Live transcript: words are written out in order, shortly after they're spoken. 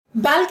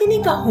Balcony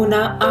का होना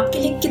आपके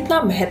लिए कितना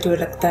महत्व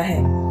रखता है?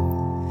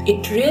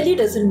 इट रियली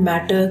डजंट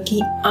मैटर कि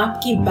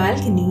आपकी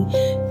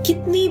बालकनी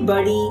कितनी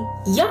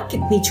बड़ी या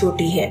कितनी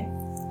छोटी है,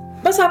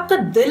 बस आपका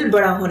दिल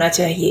बड़ा होना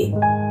चाहिए।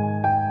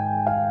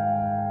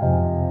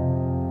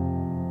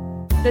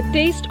 The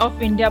taste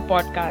of India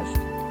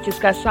podcast,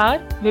 जिसका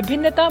सार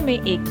विभिन्नता में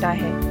एकता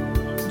है,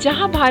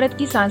 जहां भारत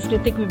की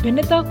सांस्कृतिक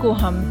विभिन्नता को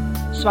हम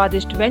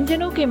स्वादिष्ट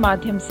व्यंजनों के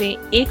माध्यम से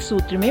एक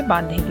सूत्र में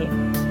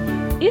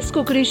बांधेंगे। इस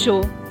कुकरी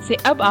शो से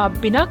अब आप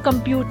बिना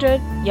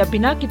कंप्यूटर या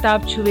बिना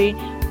किताब छुए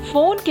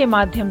फोन के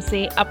माध्यम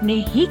से अपने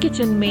ही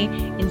किचन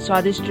में इन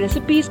स्वादिष्ट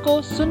रेसिपीज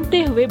को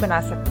सुनते हुए बना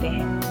सकते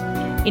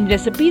हैं। इन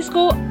रेसिपीज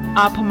को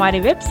आप हमारे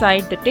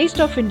वेबसाइट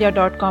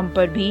theTasteOfIndia.com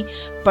पर भी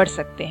पढ़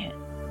सकते हैं।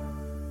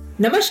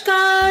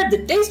 नमस्कार,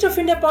 the taste of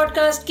India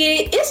podcast के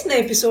इस नए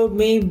एपिसोड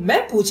में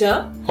मैं पूजा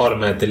और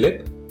मैं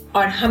दिलीप,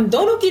 और हम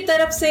दोनों की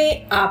तरफ से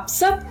आप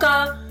सबका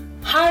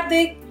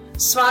हार्दिक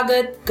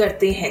स्वागत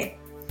करते हैं।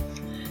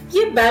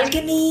 ये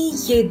बालकनी,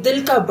 ये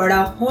दिल का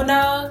बड़ा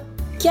होना,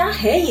 क्या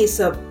है ये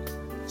सब?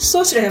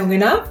 सोच रहे होंगे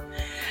ना।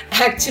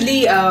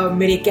 एक्चुअली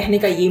मेरे कहने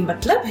का ये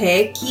मतलब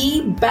है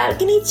कि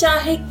बालकनी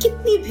चाहे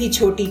कितनी भी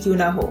छोटी क्यों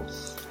ना हो,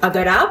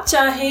 अगर आप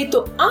चाहे तो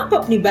आप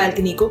अपनी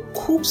बालकनी को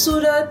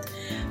खूबसूरत,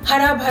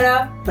 हरा भरा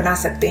बना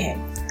सकते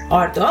हैं।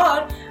 और तो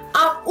और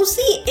आप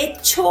उसी एक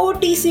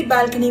छोटी सी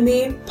बालकनी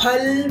में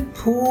फल,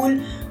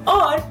 फूल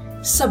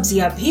और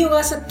सब्जियां भी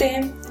उगा सकते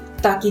हैं,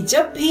 ताकि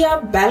जब भी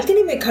आप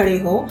बालकनी में खड़े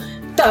हो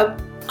तब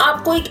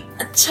आपको एक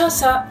अच्छा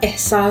सा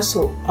एहसास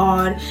हो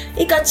और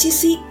एक अच्छी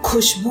सी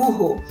खुशबू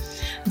हो,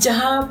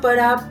 जहां पर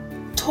आप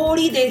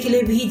थोड़ी देर के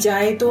लिए भी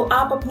जाए तो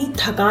आप अपनी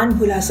थकान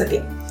भुला सके।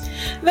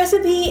 वैसे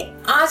भी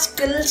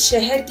आजकल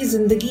शहर की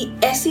जिंदगी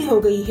ऐसी हो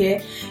गई है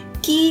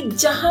कि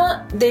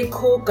जहां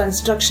देखो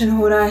कंस्ट्रक्शन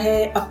हो रहा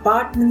है,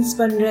 अपार्टमेंट्स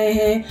बन रहे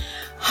हैं,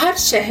 हर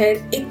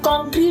शहर एक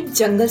कंक्रीट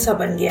जंगल सा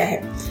बन गया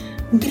है।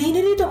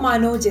 ग्रीनरी तो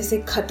मानो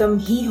जैसे खत्म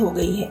ही हो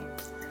गई है।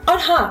 और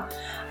हाँ,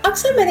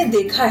 अक्सर मैंने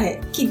देखा है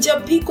कि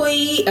जब भी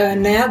कोई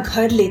नया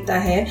घर लेता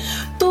है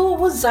तो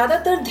वो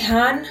ज्यादातर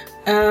ध्यान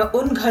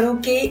उन घरों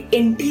के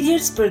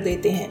इंटीरियर्स पर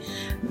देते हैं,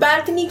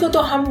 बालकनी को तो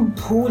हम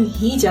भूल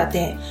ही जाते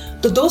हैं।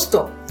 तो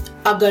दोस्तों,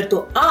 अगर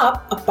तो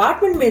आप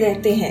अपार्टमेंट में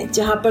रहते हैं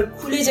जहां पर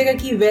खुली जगह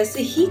की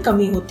वैसे ही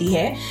कमी होती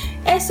है,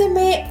 ऐसे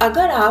में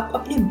अगर आप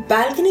अपनी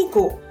बालकनी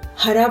को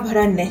हरा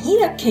भरा नहीं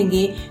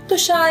रखेंगे तो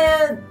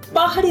शायद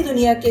बाहरी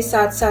दुनिया के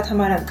साथ साथ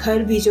हमारा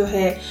घर भी जो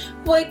है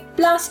वो एक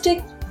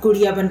प्लास्टिक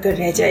गुड़िया बनकर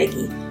रह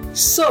जाएगी।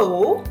 So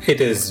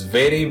it is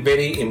very,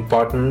 very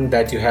important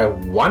that you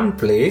have one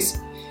place,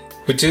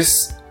 which is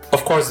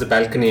of course the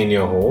balcony in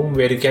your home,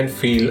 where you can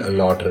feel a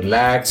lot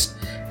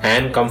relaxed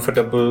and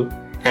comfortable,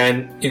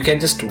 and you can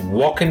just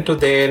walk into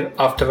there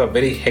after a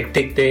very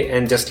hectic day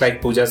and, just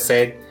like Pooja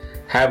said,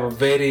 have a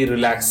very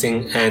relaxing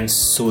and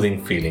soothing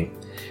feeling.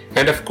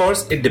 And of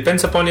course it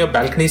depends upon your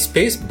balcony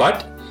space,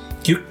 but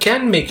you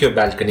can make your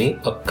balcony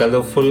a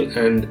colorful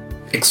and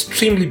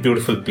extremely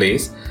beautiful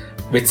place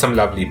with some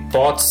lovely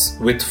pots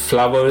with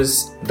flowers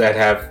that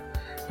have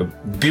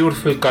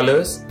beautiful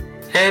colors,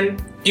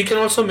 and you can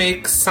also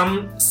make some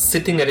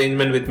sitting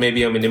arrangement with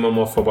maybe a minimum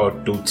of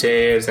about 2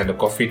 chairs and a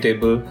coffee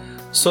table,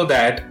 so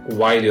that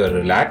while you're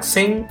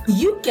relaxing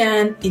you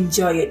can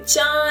enjoy your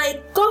chai,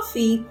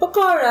 coffee,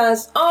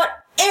 pakoras or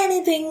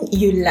anything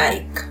you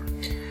like.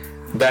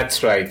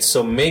 That's right.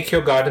 So make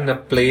your garden a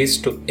place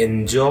to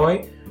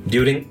enjoy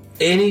during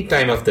any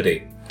time of the day,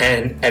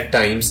 and at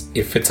times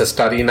if it's a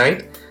starry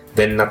night,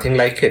 then nothing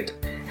like it.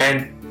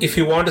 And if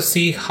you want to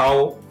see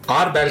how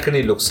our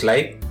balcony looks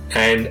like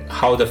and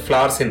how the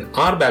flowers in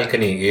our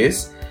balcony is,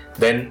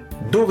 then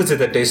do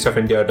visit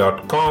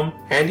thetasteofindia.com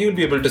and you'll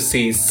be able to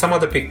see some of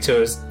the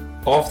pictures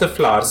of the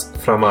flowers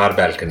from our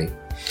balcony.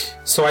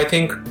 So I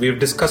think we've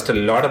discussed a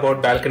lot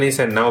about balconies,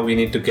 and now we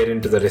need to get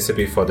into the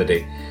recipe for the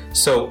day.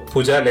 So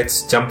Pooja,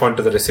 let's jump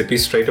onto the recipe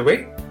straight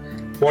away.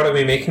 What are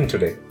we making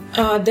today?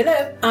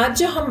 Dilip, आज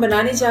जो हम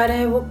बनाने जा रहे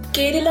हैं वो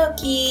केरला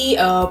की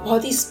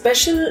बहुत ही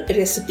स्पेशल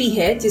रेसिपी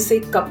है, जिसे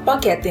कप्पा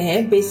कहते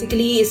हैं।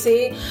 बेसिकली इसे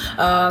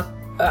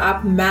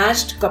आप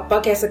मैश्ड कप्पा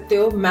कह सकते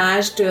हो,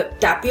 मैश्ड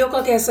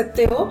टैपियोका कह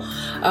सकते हो,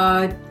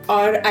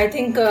 और आई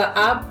थिंक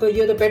आप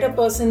you are the better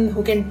person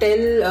who can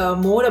tell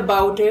more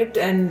about it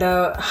and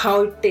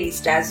how it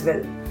taste as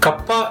well.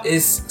 Kappa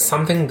is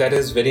something that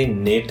is very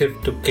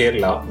native to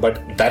Kerala, but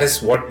that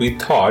is what we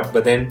thought.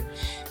 But then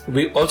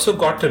we also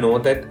got to know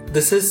that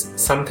this is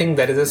something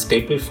that is a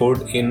staple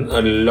food in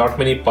a lot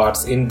many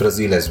parts in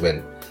Brazil as well.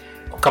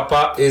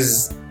 Kappa is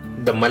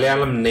the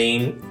Malayalam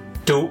name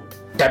to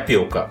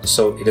tapioca.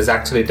 So it is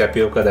actually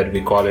tapioca that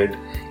we call it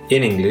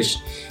in English.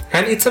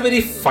 And it's a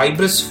very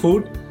fibrous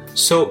food.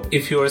 So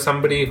if you are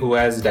somebody who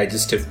has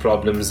digestive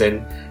problems,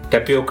 then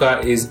tapioca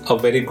is a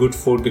very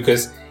good food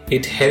because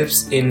it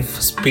helps in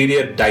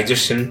superior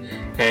digestion,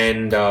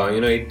 and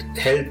it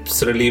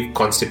helps relieve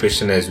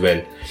constipation as well.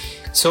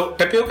 So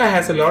tapioca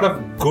has a lot of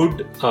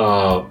good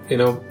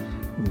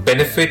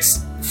benefits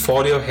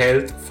for your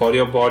health, for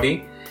your body,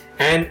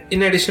 and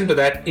in addition to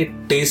that, it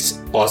tastes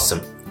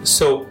awesome.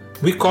 So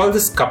we call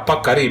this Kappa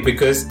Curry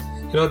because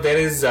there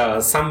is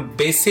some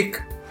basic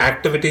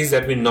activities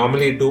that we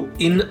normally do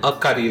in a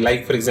curry,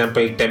 like for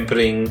example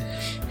tempering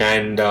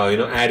and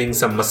adding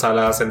some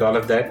masalas and all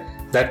of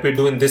that we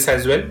do in this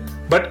as well.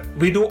 But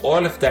we do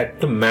all of that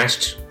to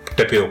mashed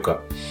tapioca.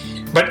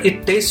 But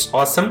it tastes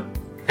awesome,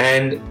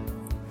 and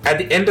at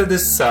the end of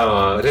this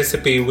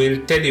recipe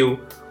we'll tell you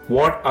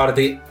what are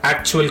the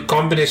actual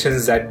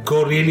combinations that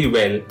go really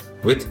well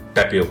with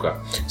tapioca.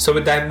 So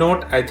with that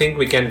note, I think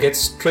we can get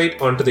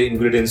straight onto the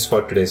ingredients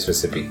for today's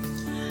recipe.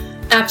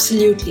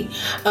 Absolutely.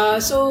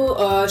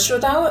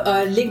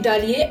 श्रोताओ, लिख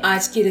डालिए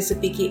आज की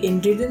recipe की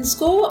ingredients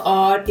को,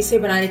 और इसे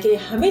बनाने के लिए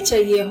हमें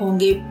चाहिए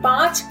होंगे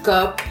 5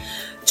 कप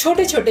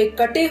छोटे छोटे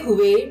कटे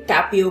हुए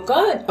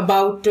टैपियोका,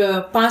 अबाउट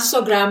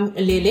 500 ग्राम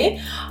ले लें।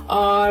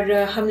 और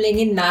हम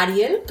लेंगे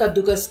नारियल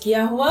कद्दूकस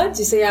किया हुआ,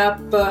 जिसे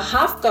आप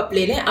हाफ कप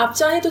ले लें। आप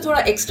चाहें तो थोड़ा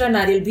एक्स्ट्रा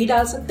नारियल भी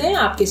डाल सकते हैं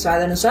आपके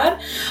स्वाद अनुसार।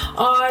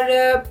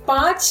 और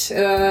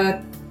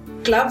 5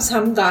 क्लब्स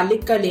हम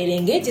गार्लिक का ले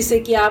लेंगे, जिसे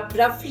कि आप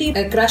रफली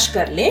क्रश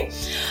कर लें।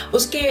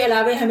 उसके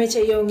अलावा हमें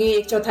चाहिए होंगे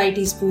 1/4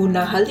 टीस्पून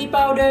हल्दी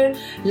पाउडर,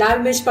 लाल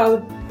मिर्च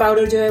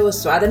पाउडर जो है वो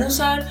स्वाद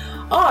अनुसार,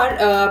 और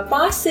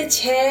 5 से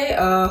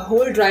 6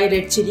 होल ड्राई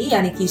रेड चिली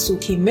यानी कि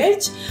सूखी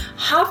मिर्च,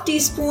 हाफ टी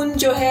स्पून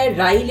जो है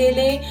राई ले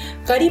लें,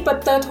 करी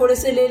पत्ता थोड़े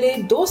से ले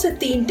लें, 2 से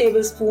 3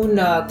 टेबलस्पून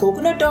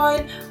कोकोनट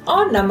ऑयल,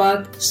 और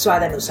नमक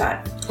स्वाद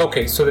अनुसार।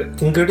 Okay, so the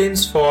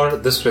ingredients for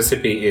this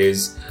recipe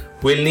is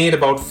we'll need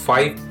about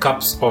 5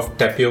 cups of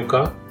tapioca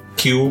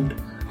cubed,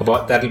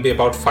 that will be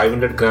about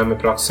 500 gram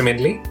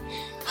approximately,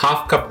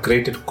 half cup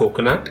grated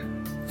coconut,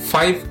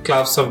 5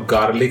 cloves of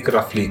garlic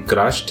roughly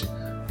crushed,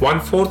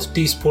 1/4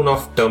 teaspoon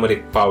of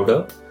turmeric powder,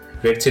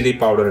 red chili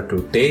powder to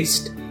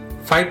taste,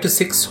 5 to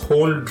 6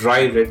 whole dry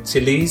red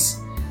chilies,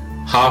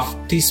 half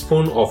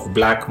teaspoon of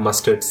black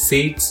mustard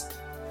seeds,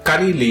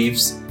 curry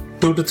leaves,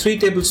 2 to 3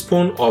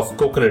 tablespoon of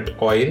coconut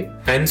oil,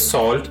 and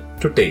salt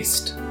to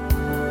taste.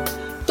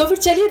 तो फिर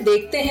चलिए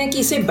देखते हैं कि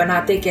इसे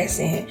बनाते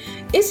कैसे हैं।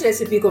 इस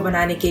रेसिपी को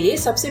बनाने के लिए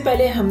सबसे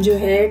पहले हम जो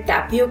है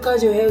टैपियोका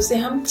जो है उसे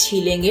हम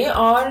छीलेंगे।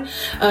 और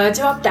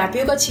जब आप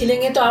टैपियोका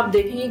छीलेंगे तो आप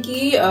देखेंगे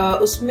कि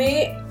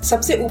उसमें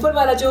सबसे ऊपर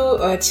वाला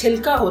जो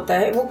छिलका होता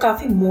है वो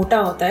काफी मोटा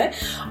होता है,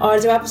 और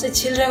जब आप उसे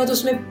छील रहे हो तो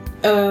उसमें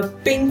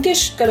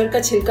पिंकिश कलर का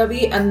छिलका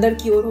भी अंदर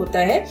की ओर होता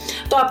है।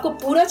 तो आपको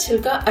पूरा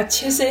छिलका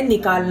अच्छे से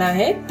निकालना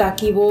है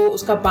ताकि वो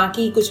उसका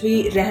बाकी कुछ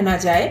भी रह ना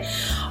जाए।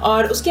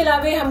 और उसके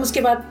अलावा हम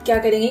उसके बाद क्या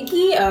करेंगे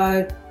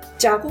कि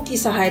चाकू की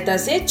सहायता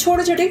से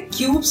छोटे छोटे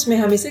क्यूब्स में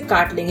हम इसे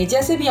काट लेंगे,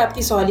 जैसे भी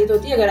आपकी सहूलियत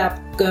होती है। अगर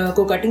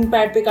आपको कटिंग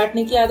पैड पे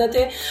काटने की आदत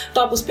है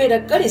तो आप उस पे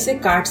रखकर इसे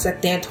काट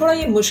सकते हैं। थोड़ा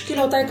ये मुश्किल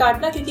होता है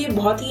काटना क्योंकि ये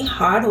बहुत ही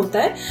हार्ड होता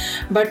है,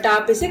 बट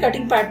आप इसे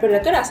कटिंग पैड पर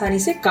रखकर आसानी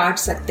से काट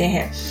सकते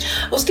हैं।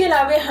 उसके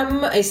अलावा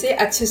हम इसे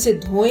अच्छे से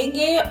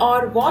धोएंगे,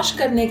 और वॉश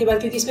करने के बाद,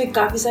 क्योंकि इसमें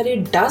काफी सारे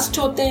डस्ट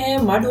होते हैं,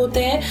 मड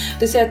होते हैं,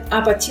 तो इसे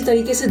आप अच्छी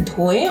तरीके से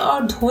धोएं।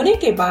 और धोने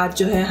के बाद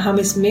जो है हम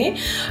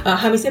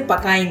इसे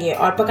पकाएंगे।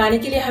 और पकाने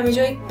के लिए हमें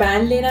जो एक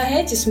पैन लेना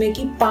है जिसमें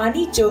कि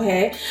पानी जो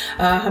है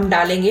हम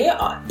डालेंगे,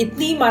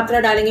 इतनी मात्रा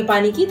डालेंगे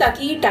पानी की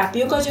ताकि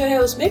टैपियोका जो है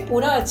उसमें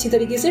पूरा अच्छी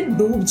तरीके से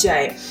डूब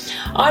जाए।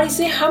 और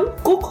इसे हम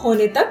कुक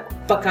होने तक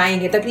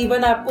पकाएंगे।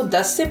 तकरीबन आपको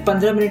 10 से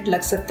 15 मिनट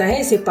लग सकता है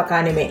इसे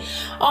पकाने में।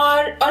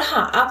 और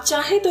हाँ, आप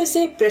चाहे तो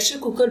इसे प्रेशर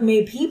कुकर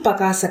में भी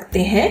पका सकते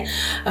हैं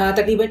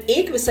तकरीबन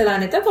 1 विसल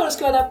आने तक, और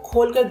उसके बाद आप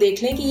खोल कर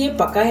देख लें कि ये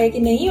पका है कि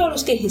नहीं, और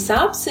उसके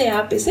हिसाब से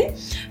आप इसे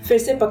फिर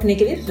से पकने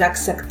के लिए रख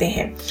सकते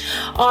हैं।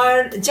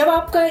 और जब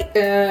आपका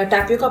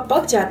टैपियोका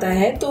पक जाता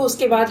है तो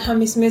उसके बाद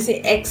हम इसमें से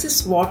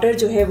एक्सेस वाटर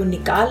जो है वो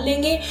निकाल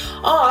लेंगे,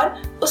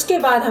 और उसके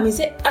बाद हम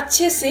इसे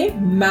अच्छे से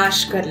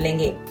मैश कर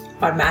लेंगे।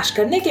 और मैश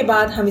करने के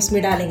बाद हम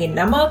इसमें डालेंगे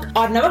नमक,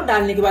 और नमक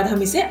डालने के बाद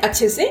हम इसे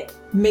अच्छे से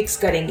मिक्स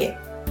करेंगे।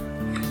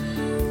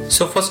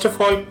 So first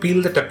of all,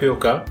 peel the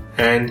tapioca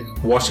and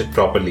wash it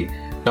properly.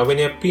 Now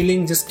when you're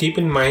peeling, just keep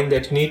in mind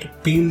that you need to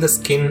peel the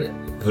skin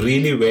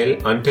really well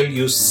until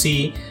you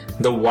see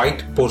the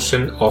white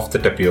portion of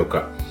the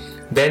tapioca.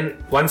 Then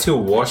once you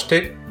washed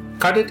it,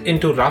 cut it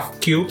into rough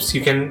cubes.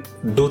 You can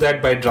do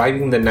that by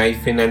driving the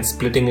knife in and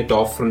splitting it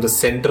off from the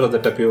center of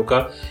the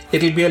tapioca.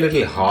 It'll be a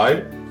little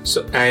hard,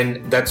 and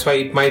that's why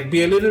it might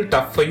be a little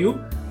tough for you,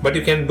 but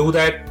you can do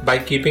that by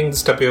keeping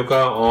this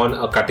tapioca on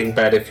a cutting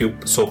pad if you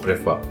so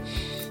prefer.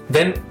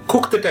 Then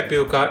cook the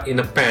tapioca in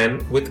a pan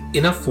with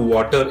enough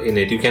water in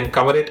it. You can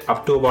cover it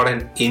up to about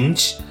 1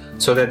 inch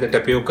so that the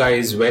tapioca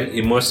is well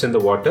immersed in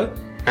the water,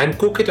 and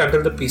cook it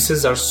until the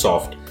pieces are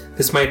soft.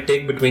 This might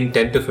take between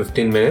 10 to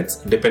 15 minutes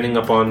depending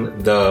upon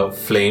the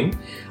flame.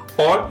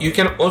 Or you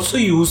can also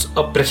use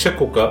a pressure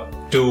cooker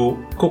to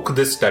cook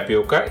this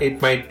tapioca.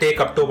 It might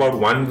take up to about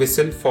 1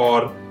 whistle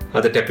for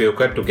the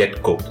tapioca to get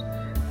cooked.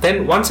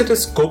 Then once it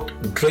is cooked,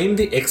 drain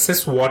the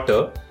excess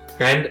water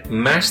and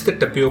mash the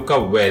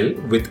tapioca well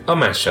with a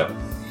masher.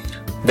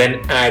 Then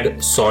add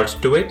salt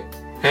to it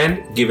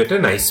and give it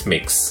a nice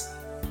mix.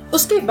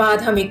 उसके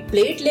बाद हम एक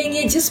plate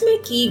लेंगे जिसमें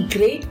कि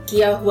great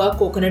किया हुआ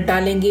coconut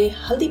डालेंगे,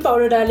 हल्दी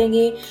पाउडर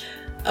डालेंगे,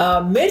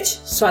 मिर्च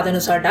स्वाद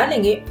अनुसार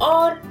डालेंगे,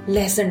 और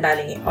लहसुन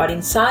डालेंगे। और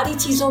इन सारी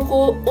चीजों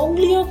को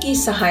उंगलियों की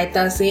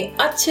सहायता से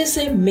अच्छे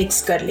से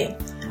मिक्स कर लें।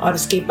 और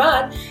उसके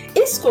बाद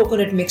इस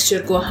कोकोनट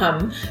मिक्सचर को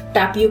हम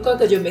टैपियोका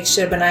का जो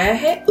मिक्सचर बनाया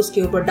है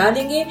उसके ऊपर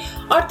डालेंगे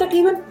और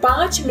तकरीबन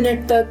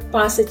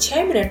 5 से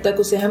 6 मिनट तक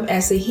उसे हम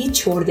ऐसे ही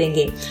छोड़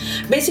देंगे।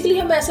 बेसिकली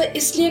हम ऐसा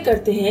इसलिए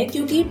करते हैं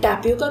क्योंकि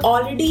टैपियोका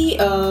ऑलरेडी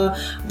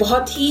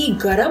बहुत ही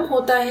गर्म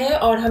होता है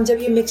और हम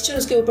जब ये मिक्सचर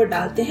उसके ऊपर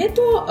डालते हैं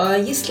तो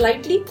ये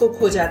स्लाइटली कुक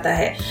हो जाता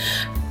है।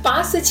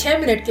 5 से 6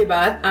 मिनट के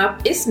बाद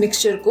आप इस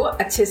मिक्सचर को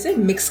अच्छे से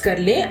मिक्स कर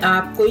लें।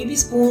 आप कोई भी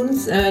स्पून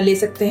ले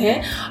सकते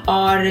हैं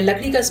और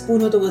लकड़ी का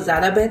स्पून हो तो वो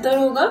ज्यादा बेहतर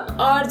होगा।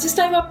 और जिस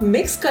टाइम आप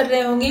मिक्स कर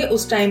रहे होंगे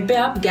उस टाइम पे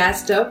आप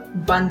गैस स्टव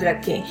बंद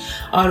रखें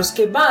और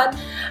उसके बाद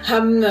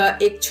हम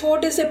एक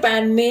छोटे से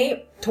पैन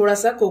में थोड़ा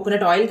सा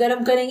कोकोनट ऑयल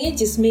गरम करेंगे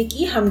जिसमें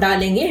कि हम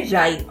डालेंगे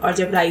राई, और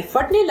जब राई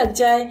फटने लग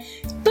जाए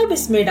तब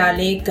इसमें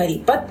डालें करी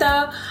पत्ता,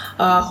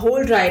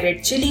 होल ड्राई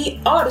रेड चिली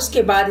और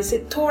उसके बाद इसे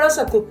थोड़ा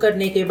सा कुक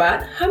करने के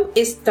बाद हम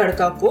इस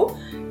तड़का को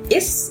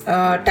इस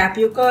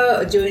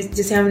टैपियोका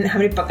जिसे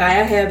हमने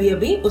पकाया है अभी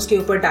अभी उसके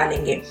ऊपर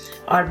डालेंगे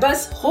और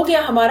बस हो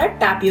गया हमारा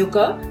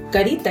टैपियोका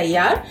करी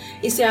तैयार।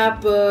 इसे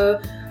आप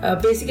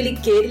बेसिकली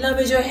केरला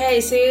में जो है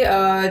इसे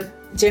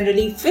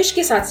जनरली फिश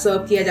के साथ सर्व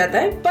किया जाता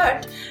है,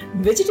 बट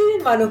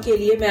वेजिटेरियन वालों के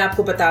लिए मैं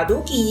आपको बता दूं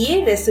कि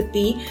ये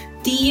रेसिपी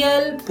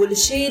तीयल,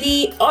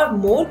 पुलिशेरी और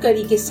मोर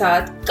करी के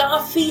साथ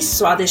काफी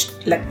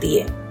स्वादिष्ट लगती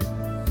है।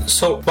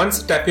 So once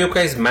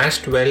tapioca is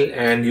mashed well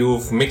and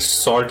you've mixed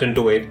salt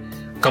into it,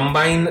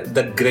 combine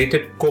the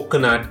grated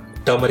coconut,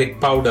 turmeric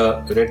powder,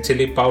 red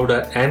chili powder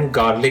and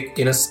garlic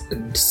in a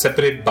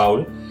separate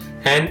bowl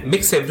and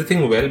mix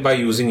everything well by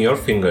using your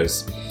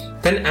fingers.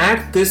 Then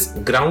add this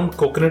ground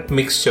coconut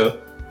mixture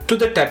to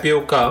the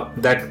tapioca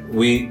that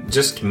we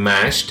just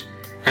mashed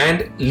and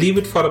leave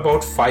it for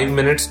about 5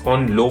 minutes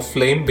on low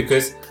flame,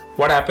 because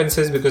what happens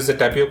is, because the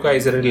tapioca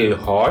is a little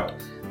hot,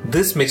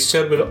 this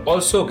mixture will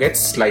also get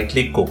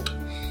slightly cooked.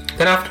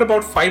 Then after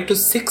about 5 to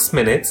 6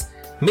 minutes,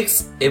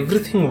 mix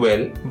everything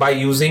well by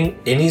using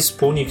any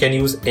spoon. You can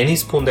use any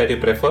spoon that you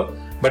prefer,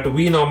 but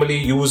we normally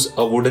use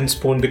a wooden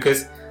spoon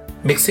because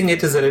mixing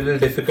it is a little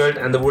difficult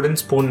and the wooden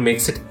spoon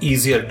makes it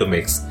easier to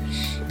mix.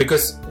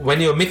 Because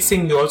when you're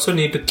mixing, you also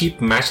need to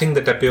keep mashing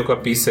the tapioca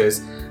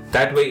pieces.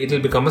 That way it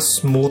will become a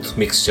smooth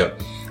mixture.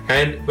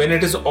 And when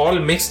it is all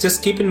mixed,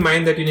 just keep in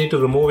mind that you need to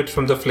remove it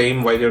from the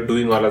flame while you're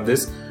doing all of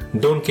this.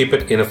 Don't keep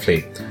it in a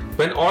flame.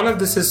 When all of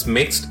this is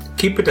mixed,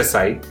 keep it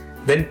aside.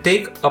 Then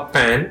take a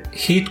pan,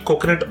 heat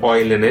coconut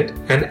oil in it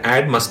and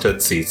add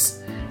mustard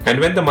seeds. And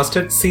when the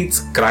mustard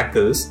seeds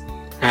crackles,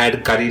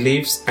 add curry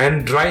leaves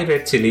and dry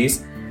red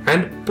chilies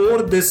and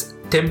pour this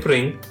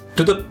tempering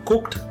to the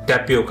cooked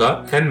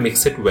tapioca and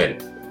mix it well.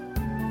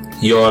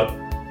 Your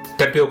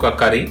tapioca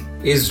curry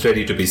is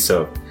ready to be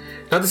served.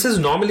 Now this is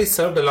normally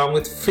served along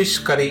with fish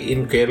curry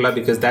in Kerala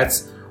because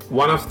that's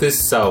one of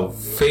this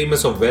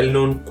famous or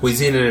well-known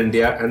cuisine in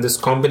India, and this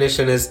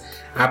combination is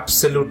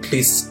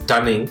absolutely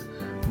stunning.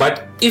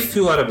 But if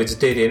you are a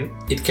vegetarian,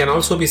 it can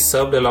also be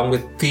served along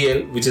with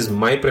Theeyal, which is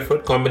my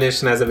preferred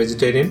combination as a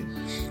vegetarian,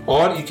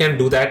 or you can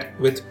do that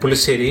with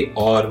Pulicheri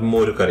or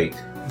Moru-Curry,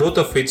 both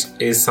of which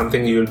is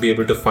something you will be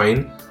able to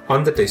find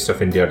on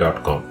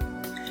thetasteofindia.com.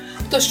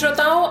 तो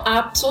श्रोताओं,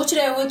 आप सोच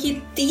रहे होंगे कि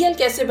तीयल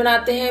कैसे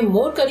बनाते हैं,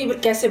 मोर करी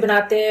कैसे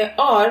बनाते हैं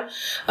और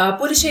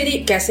पुलिशेरी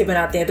कैसे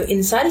बनाते हैं। तो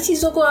इन सारी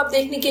चीजों को आप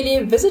देखने के लिए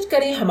विजिट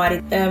करें हमारी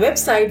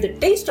वेबसाइट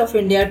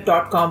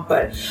thetasteofindia.com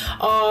पर।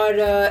 और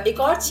एक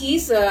और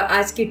चीज,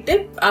 आज की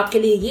टिप आपके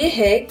लिए ये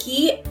है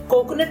कि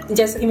कोकोनट,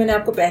 जैसा कि मैंने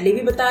आपको पहले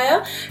भी बताया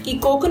कि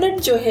कोकोनट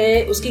जो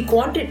है उसकी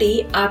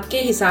क्वांटिटी आपके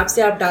हिसाब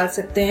से आप डाल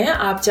सकते हैं।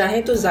 आप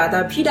चाहे तो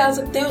ज्यादा भी डाल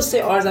सकते हैं, उससे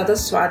और ज्यादा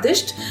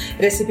स्वादिष्ट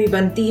रेसिपी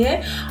बनती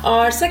है।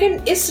 और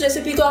सेकंड, इस रेसिपी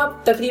को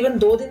आप तकरीबन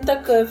 2 दिन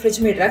तक फ्रिज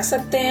में रख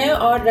सकते हैं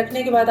और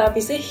रखने के बाद आप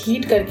इसे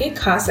हीट करके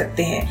खा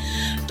सकते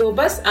हैं। तो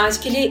बस आज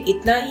के लिए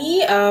इतना ही।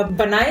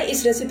 बनाएं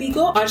इस रेसिपी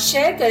को और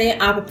शेयर करें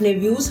आप अपने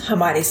व्यूज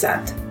हमारे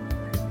साथ।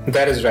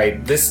 That is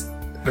right. This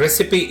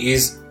recipe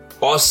is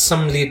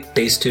awesomely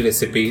tasty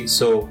recipe.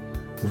 So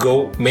go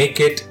make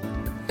it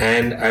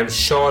and I'm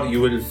sure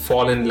you will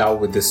fall in love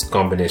with this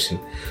combination.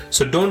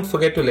 So don't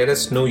forget to let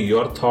us know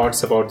your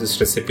thoughts about this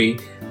recipe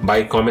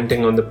by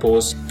commenting on the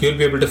post. You'll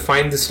be able to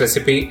find this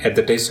recipe at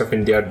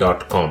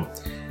thetasteofindia.com.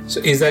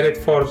 So is that it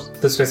for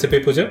this recipe,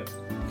 Pooja?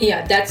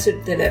 Yeah, that's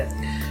it, Dilip.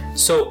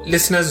 So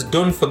listeners,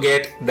 don't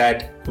forget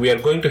that we are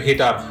going to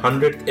hit our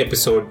 100th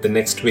episode the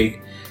next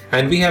week,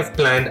 and we have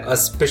planned a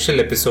special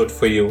episode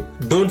for you.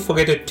 Don't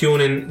forget to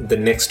tune in the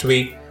next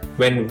week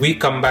when we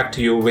come back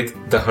to you with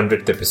the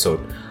 100th episode.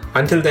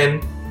 Until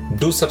then,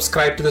 do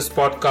subscribe to this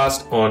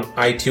podcast on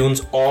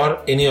iTunes or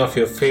any of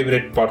your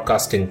favorite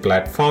podcasting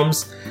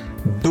platforms.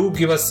 Do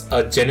give us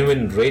a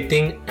genuine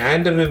rating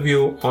and a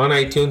review on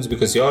iTunes,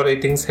 because your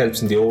ratings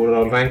helps in the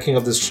overall ranking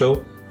of this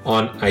show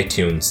on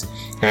iTunes.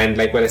 And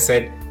like what I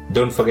said,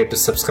 don't forget to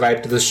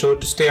subscribe to the show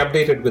to stay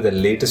updated with the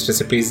latest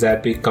recipes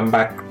that we come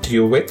back to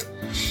you with.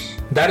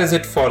 That is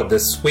it for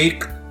this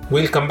week.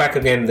 We'll come back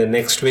again the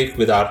next week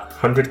with our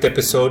 100th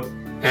episode.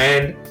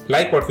 And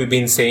like what we've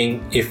been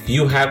saying, if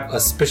you have a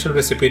special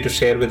recipe to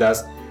share with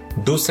us,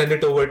 do send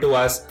it over to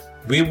us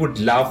we would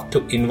love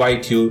to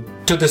invite you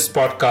to this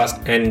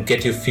podcast and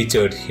get you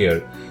featured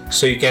here.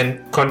 So you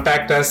can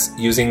contact us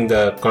using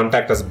the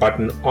contact us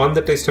button on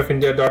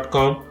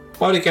thetasteofindia.com,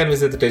 or you can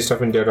visit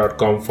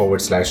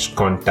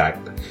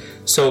thetasteofindia.com/contact.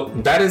 So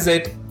that is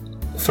it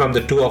from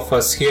the two of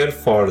us here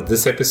for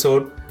this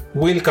episode.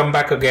 We'll come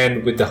back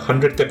again with the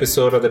 100th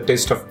episode of the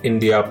Taste of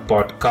India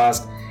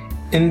podcast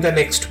in the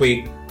next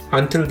week.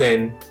 Until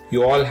then,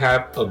 you all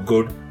have a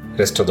good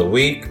rest of the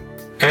week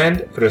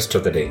and rest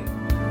of the day.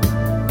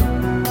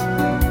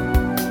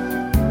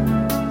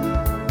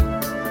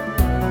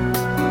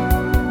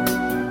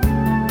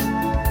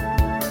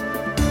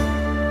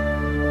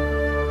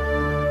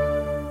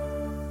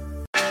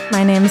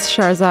 My name is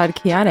Sharzad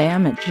Kiade.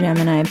 I'm a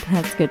Gemini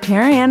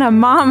pescatarian, a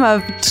mom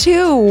of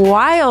 2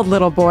 wild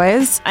little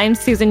boys. I'm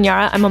Susan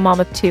Yara. I'm a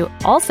mom of 2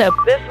 also.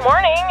 This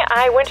morning,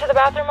 I went to the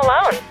bathroom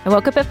alone. I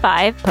woke up at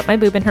 5, put my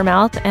boob in her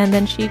mouth, and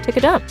then she took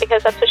a dump.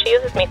 Because that's what she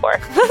uses me for.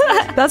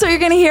 That's what you're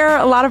going to hear.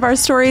 A lot of our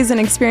stories and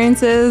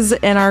experiences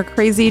and our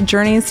crazy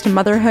journeys to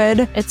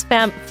motherhood. It's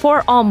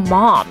for all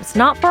moms,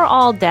 not for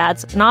all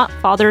dads, not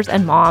fathers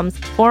and moms,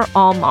 for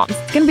all moms.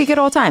 It's going to be a good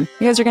old time.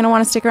 You guys are going to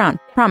want to stick around.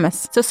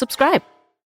 Promise. So subscribe.